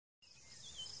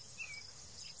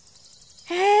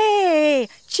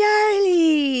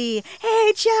Charlie!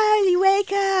 Hey, Charlie,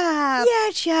 wake up!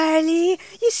 Yeah, Charlie,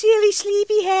 you silly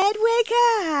sleepyhead, wake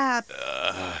up!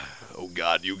 Oh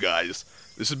god, you guys.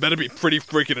 This had better be pretty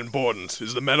freaking important.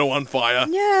 Is the meadow on fire?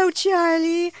 No,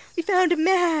 Charlie, we found a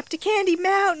map to Candy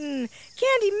Mountain.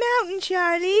 Candy Mountain,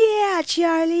 Charlie. Yeah,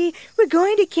 Charlie, we're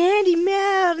going to Candy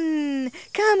Mountain.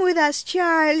 Come with us,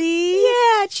 Charlie.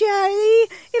 Yeah, Charlie,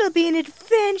 it'll be an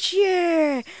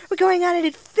adventure. We're going on an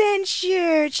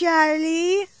adventure,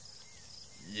 Charlie.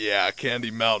 Yeah,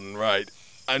 Candy Mountain, right.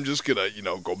 I'm just gonna,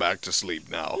 go back to sleep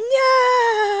now.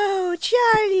 No,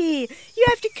 Charlie, you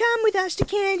have to come with us to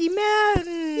Candy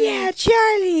Mountain. Yeah,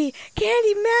 Charlie,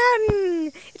 Candy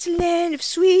Mountain. It's a land of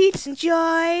sweets and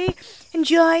joy and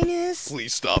joyness.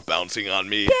 Please stop bouncing on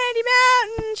me. Candy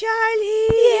Mountain, Charlie.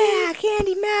 Yeah,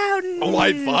 Candy Mountain.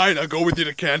 Alright, fine, I'll go with you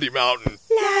to Candy Mountain.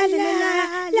 La la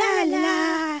la la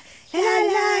la. La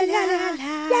la la la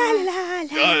la la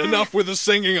la. Enough with the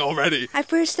singing already. Our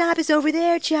first stop is over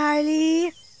there,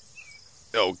 Charlie.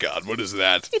 Oh god, what is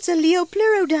that? It's a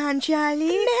Leopleurodon,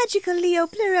 Charlie. A magical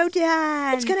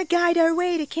Leopleurodon. It's gonna guide our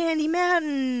way to Candy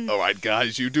Mountain. Alright,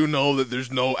 guys, you do know that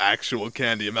there's no actual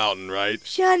Candy Mountain, right?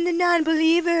 Shun the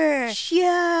non-believer.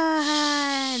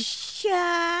 Shun. Shun.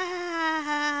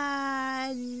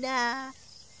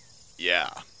 Yeah.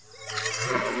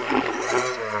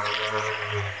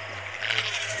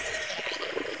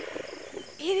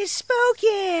 It has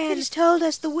spoken. It has told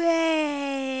us the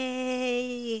way.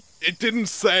 It didn't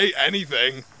say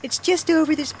anything. It's just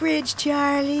over this bridge,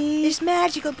 Charlie. This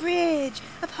magical bridge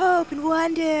of hope and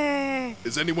wonder.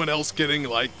 Is anyone else getting,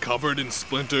 covered in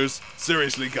splinters?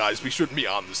 Seriously, guys, we shouldn't be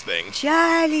on this thing.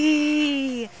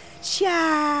 Charlie.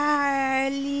 Charlie.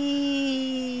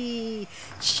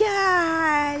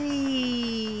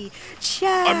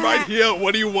 Charlie. I'm right here.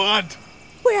 What do you want?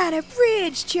 We're on a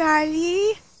bridge,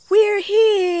 Charlie. We're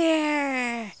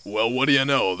here! Well, what do you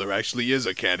know? There actually is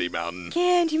a Candy Mountain.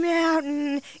 Candy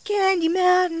Mountain, Candy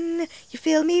Mountain, you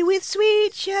fill me with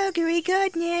sweet, sugary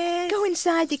goodness. Go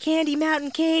inside the Candy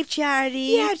Mountain cave,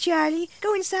 Charlie. Yeah, Charlie,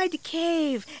 go inside the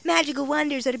cave. Magical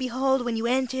wonders are to behold when you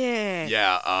enter.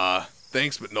 Yeah,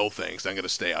 thanks, but no thanks. I'm gonna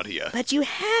stay out here. But you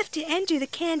have to enter the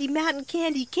Candy Mountain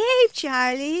Candy Cave,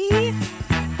 Charlie.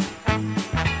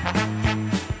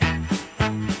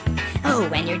 Oh,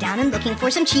 when you're down and looking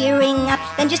for some cheering up,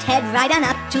 then just head right on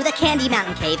up to the Candy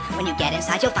Mountain Cave. When you get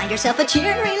inside, you'll find yourself a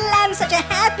cheery land, such a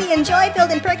happy and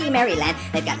joy-filled and perky merry land.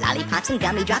 They've got lollipops and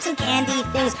gummy drops and candy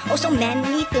things, oh, so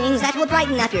many things that will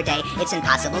brighten up your day. It's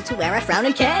impossible to wear a frown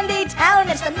in Candy Town.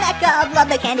 It's the mecca of love,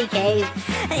 the Candy Cave.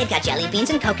 They've got jelly beans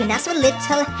and coconuts with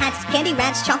little hats, candy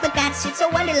rats, chocolate bats. It's a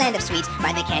wonderland of sweets.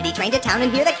 Ride the candy train to town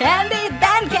and hear the candy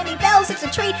band. Candy bells, it's a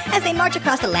treat as they march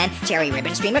across the land. Cherry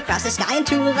ribbons stream across the sky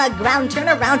into the ground. Turn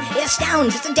around, it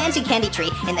astounds, it's a dancing candy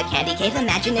tree. In the Candy Cave,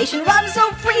 imagination runs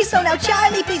so free. So now,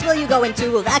 Charlie, please will you go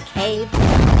into the cave?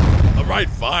 Alright,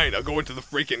 fine, I'll go into the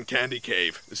freaking Candy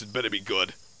Cave. This had better be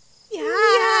good.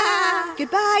 Yeah.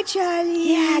 Goodbye,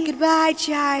 Charlie. Yeah, goodbye,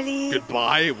 Charlie.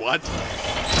 Goodbye? What?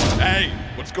 Hey,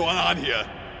 what's going on here?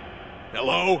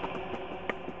 Hello?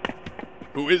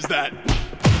 Who is that?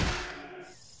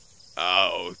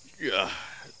 Oh,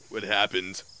 what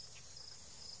happened?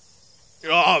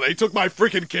 Oh, they took my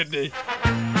freaking kidney.